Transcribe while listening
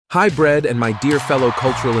Hi, Bread, and my dear fellow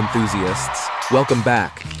cultural enthusiasts. Welcome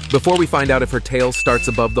back. Before we find out if her tail starts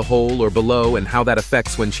above the hole or below and how that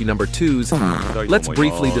affects when she number twos, let's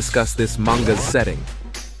briefly discuss this manga's setting.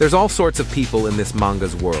 There's all sorts of people in this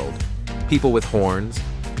manga's world. People with horns,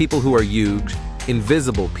 people who are huge,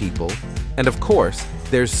 invisible people, and of course,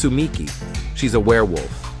 there's Tsumiki. She's a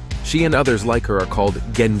werewolf. She and others like her are called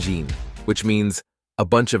genjin, which means a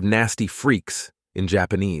bunch of nasty freaks in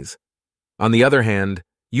Japanese. On the other hand,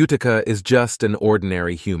 Yutaka is just an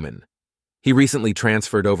ordinary human. He recently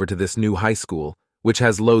transferred over to this new high school, which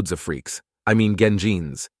has loads of freaks,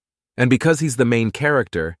 genjins. And because he's the main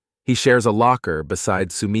character, he shares a locker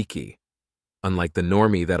beside Tsumiki. Unlike the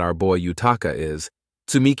normie that our boy Yutaka is,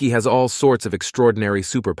 Tsumiki has all sorts of extraordinary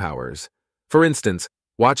superpowers. For instance,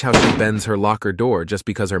 watch how she bends her locker door just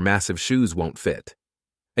because her massive shoes won't fit.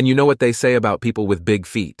 And you know what they say about people with big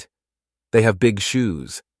feet? They have big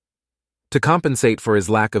shoes. To compensate for his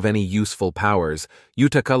lack of any useful powers,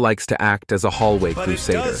 Yutaka likes to act as a hallway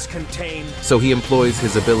crusader. So he employs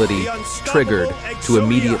his ability, Triggered, to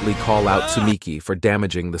immediately call out Tsumiki for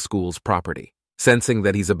damaging the school's property. Sensing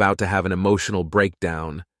that he's about to have an emotional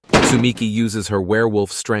breakdown, Tsumiki uses her werewolf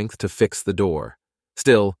strength to fix the door.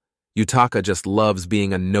 Still, Yutaka just loves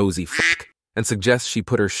being a nosy fuck and suggests she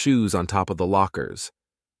put her shoes on top of the lockers.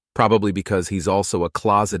 Probably because he's also a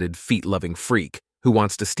closeted feet-loving freak who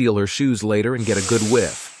wants to steal her shoes later and get a good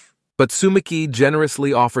whiff. But Tsumiki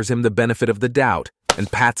generously offers him the benefit of the doubt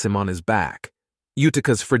and pats him on his back.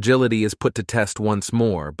 Yutaka's fragility is put to test once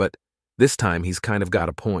more, but this time he's kind of got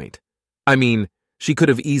a point. She could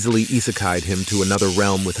have easily isekai'd him to another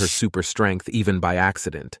realm with her super strength even by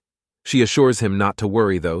accident. She assures him not to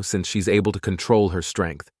worry though, since she's able to control her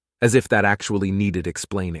strength, as if that actually needed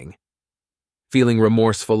explaining. Feeling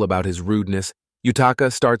remorseful about his rudeness,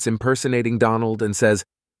 Yutaka starts impersonating Donald and says,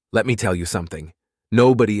 "Let me tell you something.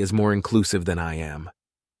 Nobody is more inclusive than I am."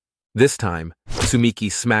 This time,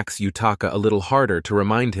 Tsumiki smacks Yutaka a little harder to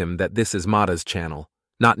remind him that this is Mada's channel,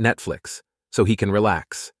 not Netflix, so he can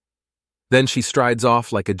relax. Then she strides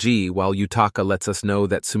off like a G while Yutaka lets us know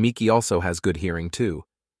that Tsumiki also has good hearing too,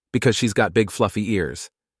 because she's got big fluffy ears.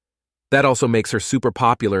 That also makes her super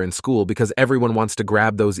popular in school because everyone wants to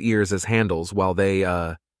grab those ears as handles while they,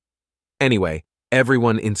 Anyway,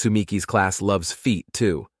 everyone in Tsumiki's class loves feet,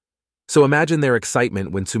 too. So imagine their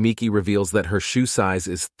excitement when Tsumiki reveals that her shoe size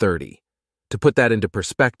is 30. To put that into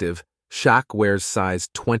perspective, Shak wears size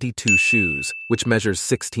 22 shoes, which measures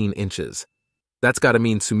 16 inches. That's gotta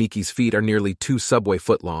mean Tsumiki's feet are nearly 2 subway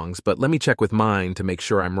footlongs, but let me check with mine to make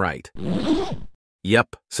sure I'm right.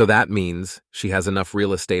 Yep, so that means she has enough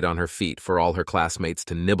real estate on her feet for all her classmates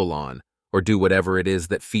to nibble on, or do whatever it is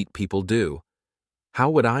that feet people do. How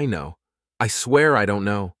would I know? I swear I don't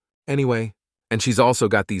know. Anyway, and she's also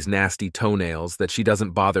got these nasty toenails that she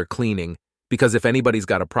doesn't bother cleaning because if anybody's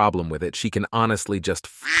got a problem with it, she can honestly just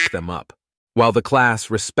f them up. While the class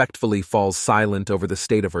respectfully falls silent over the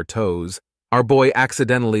state of her toes, our boy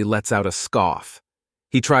accidentally lets out a scoff.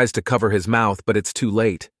 He tries to cover his mouth, but it's too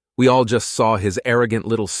late. We all just saw his arrogant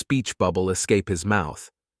little speech bubble escape his mouth.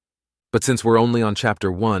 But since we're only on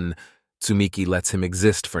chapter 1, Tsumiki lets him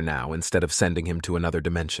exist for now instead of sending him to another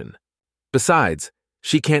dimension. Besides,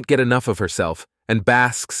 she can't get enough of herself and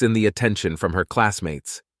basks in the attention from her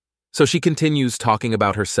classmates. So she continues talking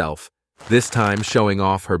about herself, this time showing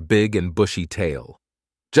off her big and bushy tail.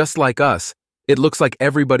 Just like us, it looks like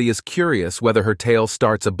everybody is curious whether her tail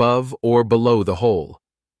starts above or below the hole.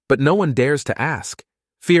 But no one dares to ask,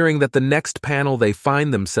 fearing that the next panel they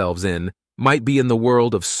find themselves in might be in the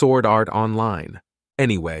world of Sword Art Online.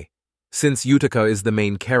 Anyway, since Yutaka is the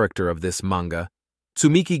main character of this manga,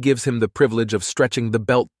 Tsumiki gives him the privilege of stretching the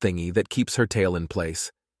belt thingy that keeps her tail in place.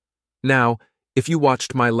 Now, if you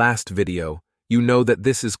watched my last video, you know that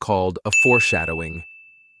this is called a foreshadowing.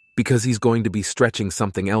 Because he's going to be stretching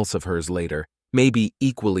something else of hers later, maybe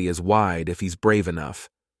equally as wide if he's brave enough.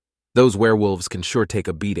 Those werewolves can sure take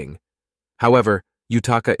a beating. However,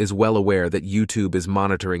 Yutaka is well aware that YouTube is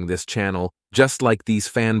monitoring this channel just like these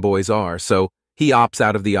fanboys are, so he opts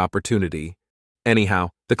out of the opportunity. Anyhow,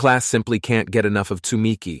 the class simply can't get enough of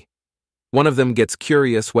Tsumiki. One of them gets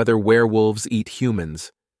curious whether werewolves eat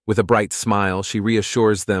humans. With a bright smile, she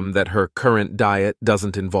reassures them that her current diet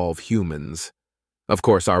doesn't involve humans. Of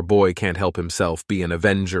course, our boy can't help himself be an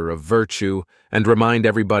avenger of virtue and remind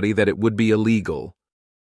everybody that it would be illegal.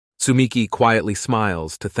 Tsumiki quietly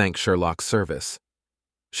smiles to thank Sherlock's service.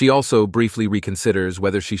 She also briefly reconsiders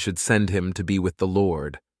whether she should send him to be with the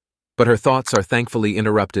Lord. But her thoughts are thankfully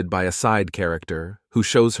interrupted by a side character who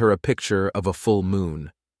shows her a picture of a full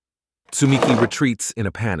moon. Tsumiki retreats in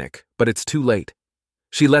a panic, but it's too late.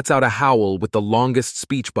 She lets out a howl with the longest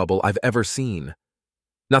speech bubble I've ever seen.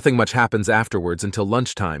 Nothing much happens afterwards until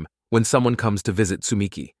lunchtime, when someone comes to visit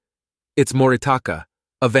Tsumiki. It's Moritaka,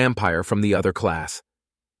 a vampire from the other class.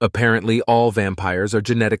 Apparently, all vampires are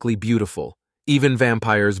genetically beautiful, even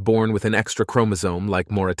vampires born with an extra chromosome like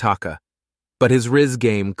Moritaka. But his Riz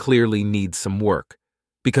game clearly needs some work,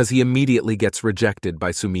 because he immediately gets rejected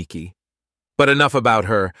by Tsumiki. But enough about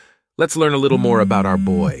her, let's learn a little more about our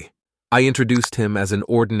boy. I introduced him as an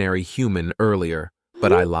ordinary human earlier,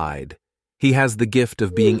 but I lied. He has the gift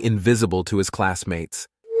of being invisible to his classmates.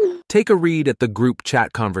 Take a read at the group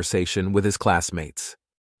chat conversation with his classmates.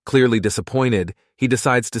 Clearly disappointed, he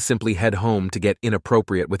decides to simply head home to get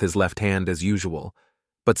inappropriate with his left hand as usual.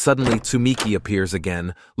 But suddenly Tsumiki appears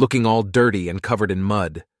again, looking all dirty and covered in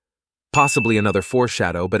mud. Possibly another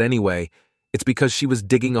foreshadow, but anyway, it's because she was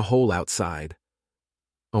digging a hole outside.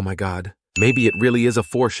 Oh my god, maybe it really is a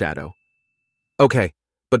foreshadow. Okay,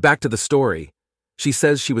 but back to the story. She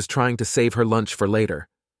says she was trying to save her lunch for later.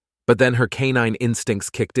 But then her canine instincts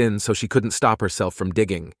kicked in so she couldn't stop herself from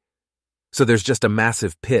digging. So there's just a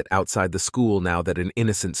massive pit outside the school now that an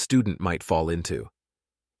innocent student might fall into.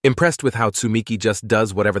 Impressed with how Tsumiki just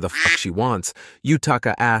does whatever the fuck she wants,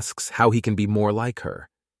 Yutaka asks how he can be more like her.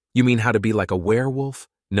 You mean how to be like a werewolf?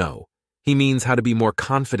 No. He means how to be more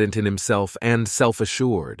confident in himself and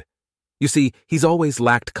self-assured. You see, he's always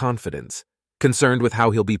lacked confidence, concerned with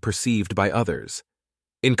how he'll be perceived by others.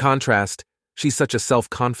 In contrast, she's such a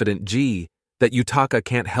self-confident G that Yutaka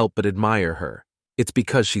can't help but admire her. It's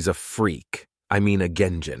because she's a freak, a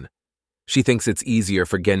Genjin. She thinks it's easier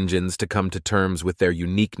for Genjins to come to terms with their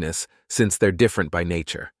uniqueness since they're different by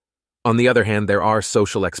nature. On the other hand, there are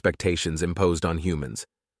social expectations imposed on humans,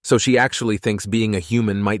 so she actually thinks being a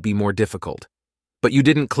human might be more difficult. But you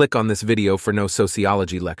didn't click on this video for no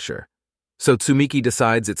sociology lecture. So Tsumiki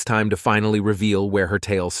decides it's time to finally reveal where her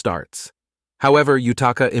tale starts. However,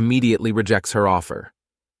 Yutaka immediately rejects her offer.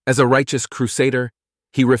 As a righteous crusader,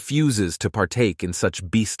 he refuses to partake in such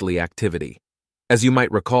beastly activity. As you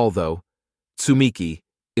might recall, though, Tsumiki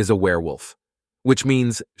is a werewolf, which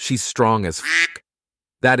means she's strong as fuck.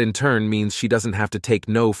 That in turn means she doesn't have to take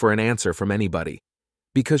no for an answer from anybody,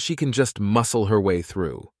 because she can just muscle her way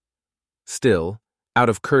through. Still, out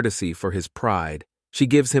of courtesy for his pride, she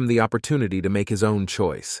gives him the opportunity to make his own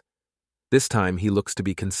choice. This time he looks to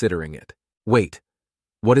be considering it. Wait,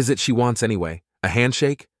 what is it she wants anyway? A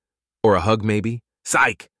handshake? Or a hug maybe?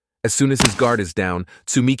 Psych! As soon as his guard is down,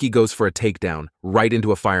 Tsumiki goes for a takedown, right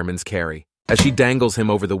into a fireman's carry. As she dangles him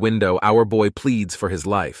over the window, our boy pleads for his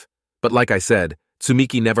life. But like I said,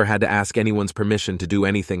 Tsumiki never had to ask anyone's permission to do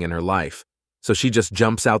anything in her life, so she just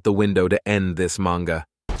jumps out the window to end this manga.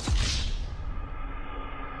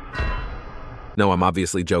 No, I'm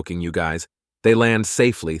obviously joking, you guys. They land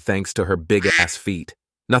safely thanks to her big-ass feet.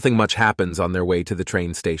 Nothing much happens on their way to the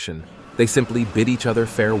train station. They simply bid each other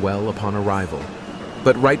farewell upon arrival.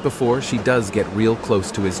 But right before, she does get real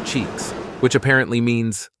close to his cheeks, which apparently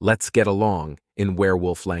means, let's get along, in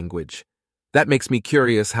werewolf language. That makes me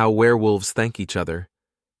curious how werewolves thank each other.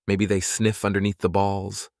 Maybe they sniff underneath the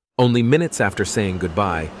balls. Only minutes after saying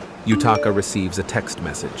goodbye, Yutaka receives a text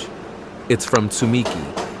message. It's from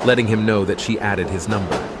Tsumiki, letting him know that she added his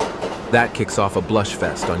number. That kicks off a blush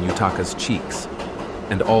fest on Yutaka's cheeks,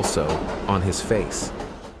 and also on his face.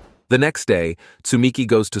 The next day, Tsumiki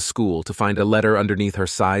goes to school to find a letter underneath her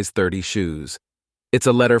size 30 shoes. It's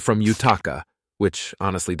a letter from Yutaka, which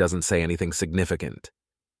honestly doesn't say anything significant.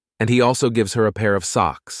 And he also gives her a pair of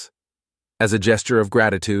socks. As a gesture of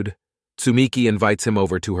gratitude, Tsumiki invites him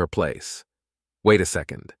over to her place. Wait a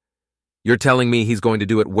second. You're telling me he's going to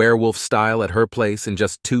do it werewolf style at her place in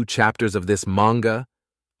just 2 chapters of this manga?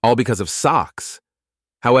 All because of socks.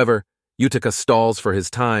 However, Yutaka stalls for his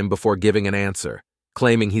time before giving an answer,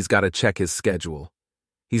 claiming he's got to check his schedule.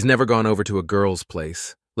 He's never gone over to a girl's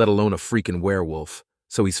place, let alone a freaking werewolf,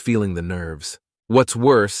 so he's feeling the nerves. What's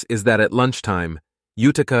worse is that at lunchtime,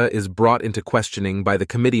 Yutaka is brought into questioning by the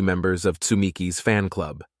committee members of Tsumiki's fan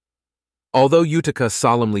club. Although Yutaka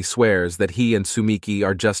solemnly swears that he and Tsumiki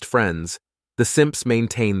are just friends, the simps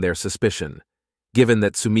maintain their suspicion, given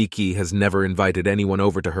that Tsumiki has never invited anyone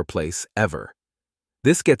over to her place ever.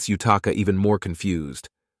 This gets Yutaka even more confused,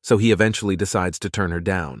 so he eventually decides to turn her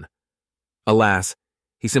down. Alas,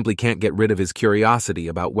 he simply can't get rid of his curiosity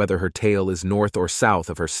about whether her tail is north or south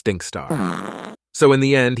of her stink star. So in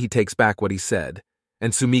the end, he takes back what he said,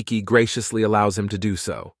 and Tsumiki graciously allows him to do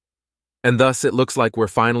so. And thus it looks like we're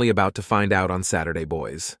finally about to find out on Saturday,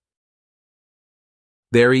 boys.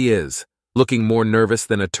 There he is, looking more nervous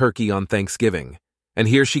than a turkey on Thanksgiving. And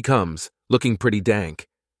here she comes, looking pretty dank,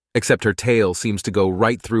 except her tail seems to go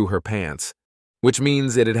right through her pants. which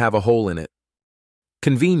means it'd have a hole in it.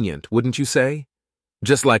 Convenient, wouldn't you say?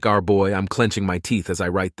 Just like our boy, I'm clenching my teeth as I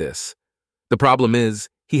write this. The problem is,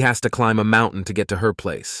 he has to climb a mountain to get to her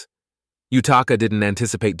place. Yutaka didn't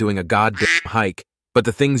anticipate doing a goddamn hike, but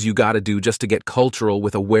the things you gotta do just to get cultural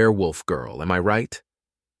with a werewolf girl, am I right?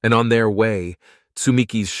 And on their way,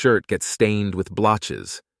 Tsumiki's shirt gets stained with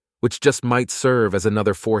blotches, which just might serve as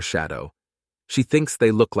another foreshadow. She thinks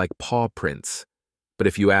they look like paw prints, but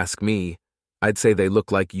if you ask me, I'd say they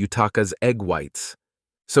look like Yutaka's egg whites.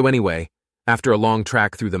 So anyway, after a long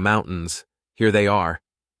track through the mountains, here they are.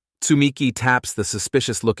 Tsumiki taps the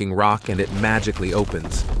suspicious-looking rock and it magically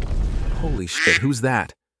opens. Holy shit, who's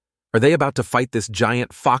that? Are they about to fight this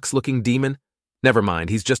giant fox-looking demon? Never mind,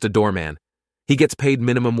 he's just a doorman. He gets paid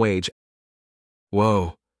minimum wage.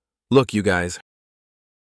 Whoa. Look, you guys.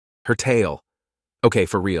 Her tail. Okay,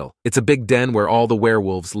 for real. It's a big den where all the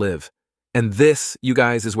werewolves live. And this, you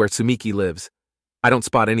guys, is where Tsumiki lives. I don't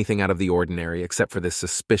spot anything out of the ordinary except for this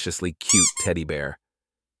suspiciously cute teddy bear.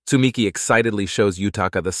 Tsumiki excitedly shows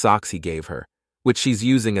Yutaka the socks he gave her, which she's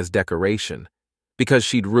using as decoration, because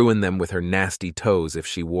she'd ruin them with her nasty toes if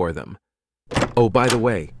she wore them. Oh, by the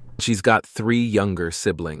way, she's got 3 younger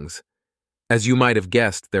siblings. As you might have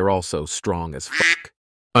guessed, they're also strong as fuck.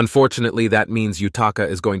 Unfortunately, that means Yutaka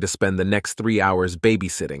is going to spend the next 3 hours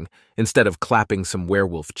babysitting instead of clapping some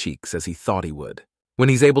werewolf cheeks as he thought he would. When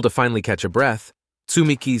he's able to finally catch a breath,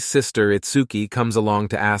 Tsumiki's sister Itsuki comes along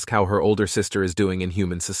to ask how her older sister is doing in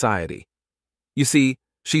human society. You see,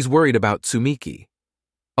 she's worried about Tsumiki.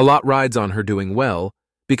 A lot rides on her doing well,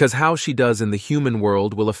 because how she does in the human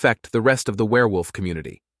world will affect the rest of the werewolf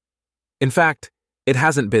community. In fact, it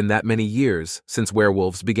hasn't been that many years since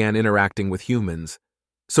werewolves began interacting with humans,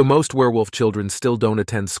 so most werewolf children still don't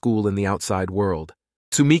attend school in the outside world.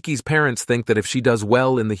 Tsumiki's parents think that if she does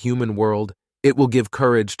well in the human world, it will give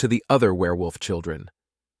courage to the other werewolf children.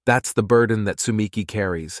 That's the burden that Tsumiki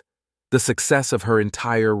carries, the success of her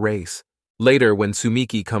entire race. Later, when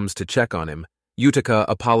Tsumiki comes to check on him, Yutaka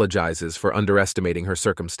apologizes for underestimating her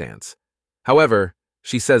circumstance. However,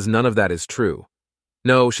 she says none of that is true.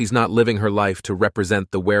 No, she's not living her life to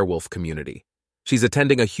represent the werewolf community. She's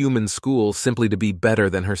attending a human school simply to be better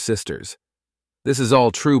than her sisters. This is all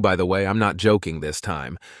true, by the way, I'm not joking this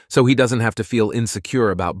time, so he doesn't have to feel insecure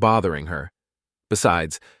about bothering her.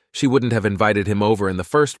 Besides, she wouldn't have invited him over in the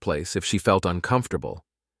first place if she felt uncomfortable.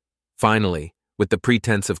 Finally, with the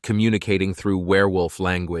pretense of communicating through werewolf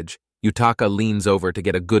language, Yutaka leans over to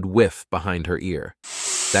get a good whiff behind her ear.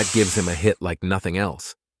 That gives him a hit like nothing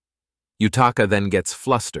else. Yutaka then gets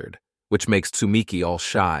flustered, which makes Tsumiki all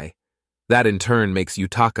shy. That in turn makes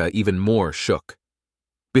Yutaka even more shook.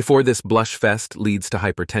 Before this blush fest leads to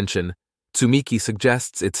hypertension, Tsumiki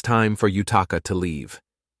suggests it's time for Yutaka to leave.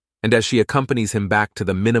 And as she accompanies him back to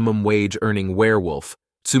the minimum wage earning werewolf,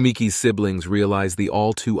 Tsumiki's siblings realize the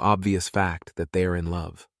all too obvious fact that they're in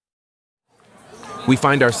love. We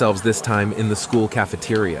find ourselves this time in the school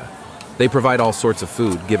cafeteria. They provide all sorts of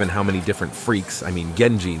food, given how many different freaks,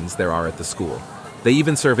 genjins, there are at the school. They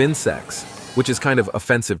even serve insects, which is kind of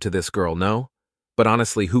offensive to this girl, no? But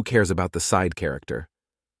honestly, who cares about the side character?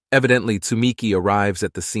 Evidently, Tsumiki arrives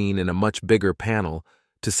at the scene in a much bigger panel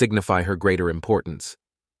to signify her greater importance.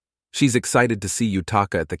 She's excited to see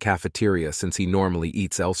Yutaka at the cafeteria since he normally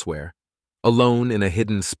eats elsewhere, alone in a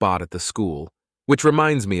hidden spot at the school, which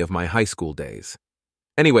reminds me of my high school days.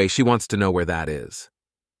 Anyway, she wants to know where that is.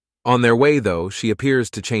 On their way, though, she appears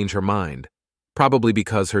to change her mind, probably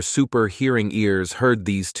because her super hearing ears heard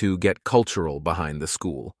these two get cultural behind the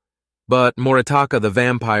school. But Moritaka, the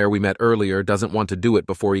vampire we met earlier, doesn't want to do it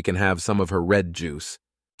before he can have some of her red juice.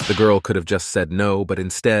 The girl could have just said no, but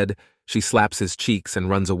instead, she slaps his cheeks and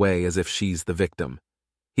runs away as if she's the victim.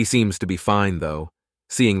 He seems to be fine, though,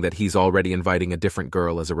 seeing that he's already inviting a different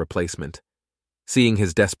girl as a replacement. Seeing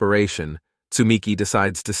his desperation, Tsumiki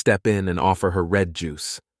decides to step in and offer her red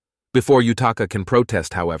juice. Before Yutaka can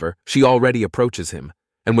protest, however, she already approaches him,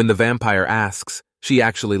 and when the vampire asks, she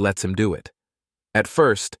actually lets him do it. At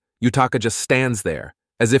first, Yutaka just stands there,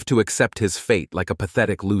 as if to accept his fate like a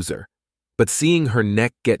pathetic loser. But seeing her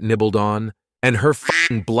neck get nibbled on, and her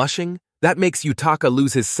f***ing blushing, that makes Yutaka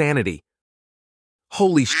lose his sanity.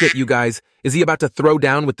 Holy shit, you guys, is he about to throw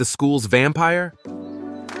down with the school's vampire?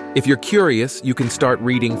 If you're curious, you can start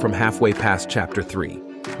reading from halfway past chapter 3,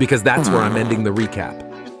 because that's where I'm ending the recap.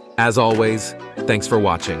 As always, thanks for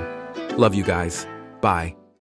watching. Love you guys. Bye.